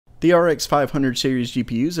The RX 500 series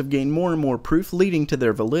GPUs have gained more and more proof leading to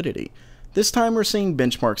their validity. This time we're seeing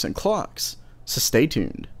benchmarks and clocks, so stay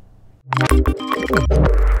tuned.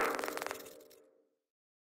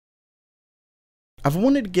 I've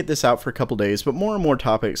wanted to get this out for a couple days, but more and more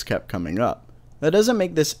topics kept coming up. That doesn't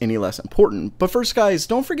make this any less important, but first guys,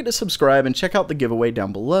 don't forget to subscribe and check out the giveaway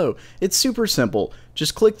down below. It's super simple,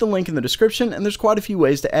 just click the link in the description and there's quite a few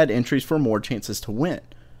ways to add entries for more chances to win.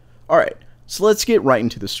 Alright, so let's get right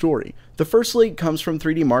into the story. The first leak comes from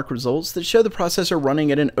 3D Mark results that show the processor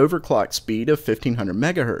running at an overclock speed of 1500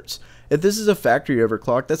 MHz. If this is a factory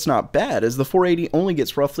overclock, that's not bad, as the 480 only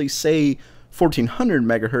gets roughly, say, 1400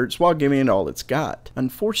 MHz while giving it all it's got.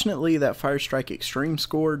 Unfortunately, that Firestrike Extreme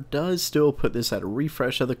score does still put this at a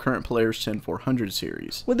refresh of the current Polaris 10400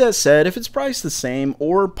 series. With that said, if it's priced the same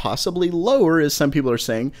or possibly lower as some people are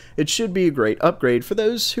saying, it should be a great upgrade for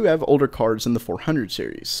those who have older cards in the 400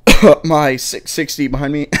 series. My 660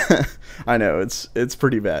 behind me. I know, it's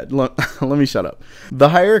pretty bad. Let me shut up. The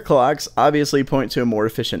higher clocks obviously point to a more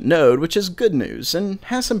efficient node, which is good news, and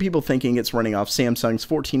has some people thinking it's running off Samsung's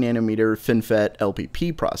 14nm FinFET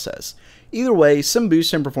LPP process. Either way, some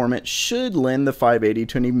boost in performance should lend the 580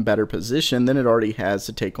 to an even better position than it already has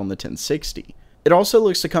to take on the 1060. It also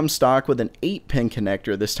looks to come stock with an 8-pin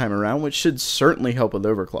connector this time around, which should certainly help with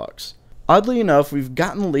overclocks. Oddly enough, we've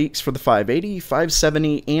gotten leaks for the 580,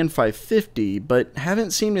 570, and 550, but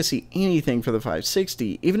haven't seemed to see anything for the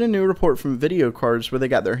 560. Even a new report from Video Cards where they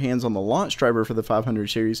got their hands on the launch driver for the 500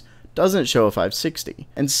 series doesn't show a 560.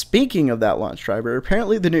 And speaking of that launch driver,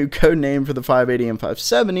 apparently the new code name for the 580 and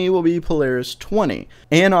 570 will be Polaris 20,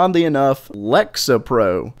 and oddly enough,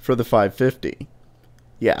 Lexapro for the 550.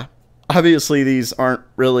 Yeah. Obviously, these aren't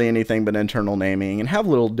really anything but internal naming and have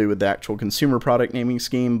little to do with the actual consumer product naming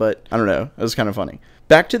scheme, but I don't know, it was kind of funny.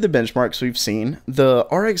 Back to the benchmarks we've seen, the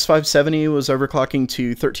RX 570 was overclocking to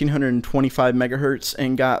 1325 MHz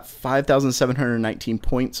and got 5,719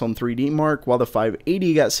 points on 3D Mark, while the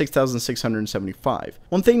 580 got 6,675.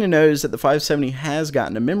 One thing to note is that the 570 has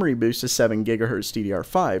gotten a memory boost to 7 GHz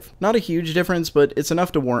DDR5. Not a huge difference, but it's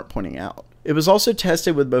enough to warrant pointing out. It was also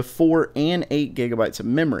tested with both 4 and 8 GB of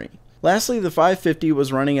memory. Lastly, the 550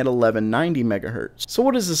 was running at 1190 MHz. So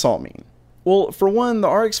what does this all mean? Well, for one, the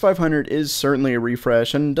RX 500 is certainly a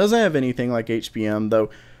refresh and doesn't have anything like HBM, though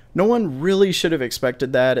no one really should have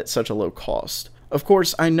expected that at such a low cost. Of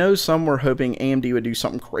course, I know some were hoping AMD would do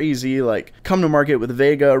something crazy, like come to market with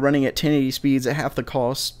Vega running at 1080 speeds at half the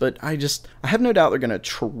cost, but I have no doubt they're going to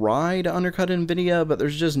try to undercut Nvidia, but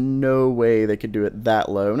there's just no way they could do it that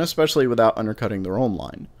low, and especially without undercutting their own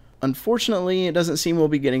line. Unfortunately, it doesn't seem we'll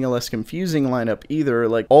be getting a less confusing lineup either,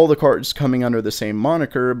 like all the cards coming under the same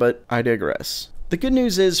moniker, but I digress. The good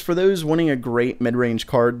news is, for those wanting a great mid-range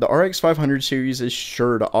card, the RX 500 series is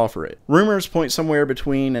sure to offer it. Rumors point somewhere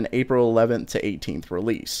between an April 11th to 18th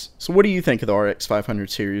release. So what do you think of the RX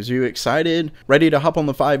 500 series? Are you excited? Ready to hop on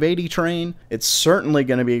the 580 train? It's certainly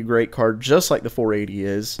going to be a great card just like the 480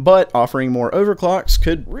 is, but offering more overclocks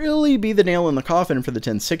could really be the nail in the coffin for the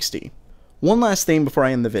 1060. One last thing before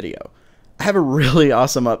I end the video. I have a really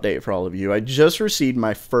awesome update for all of you. I just received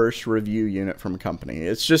my first review unit from a company.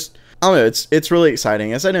 It's just, I don't know, it's really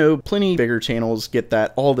exciting. As I know, plenty bigger channels get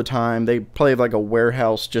that all the time. They probably have like a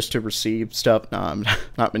warehouse just to receive stuff. Nah,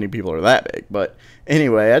 not many people are that big. But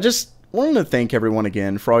anyway, I just wanted to thank everyone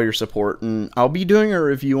again for all your support, and I'll be doing a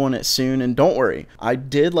review on it soon, and don't worry, I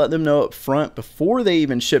did let them know up front before they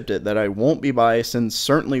even shipped it that I won't be biased and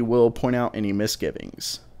certainly will point out any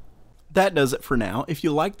misgivings. That does it for now. If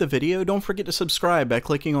you liked the video, don't forget to subscribe by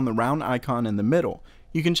clicking on the round icon in the middle.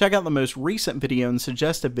 You can check out the most recent video and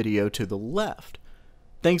suggest a video to the left.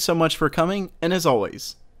 Thanks so much for coming, and as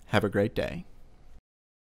always, have a great day.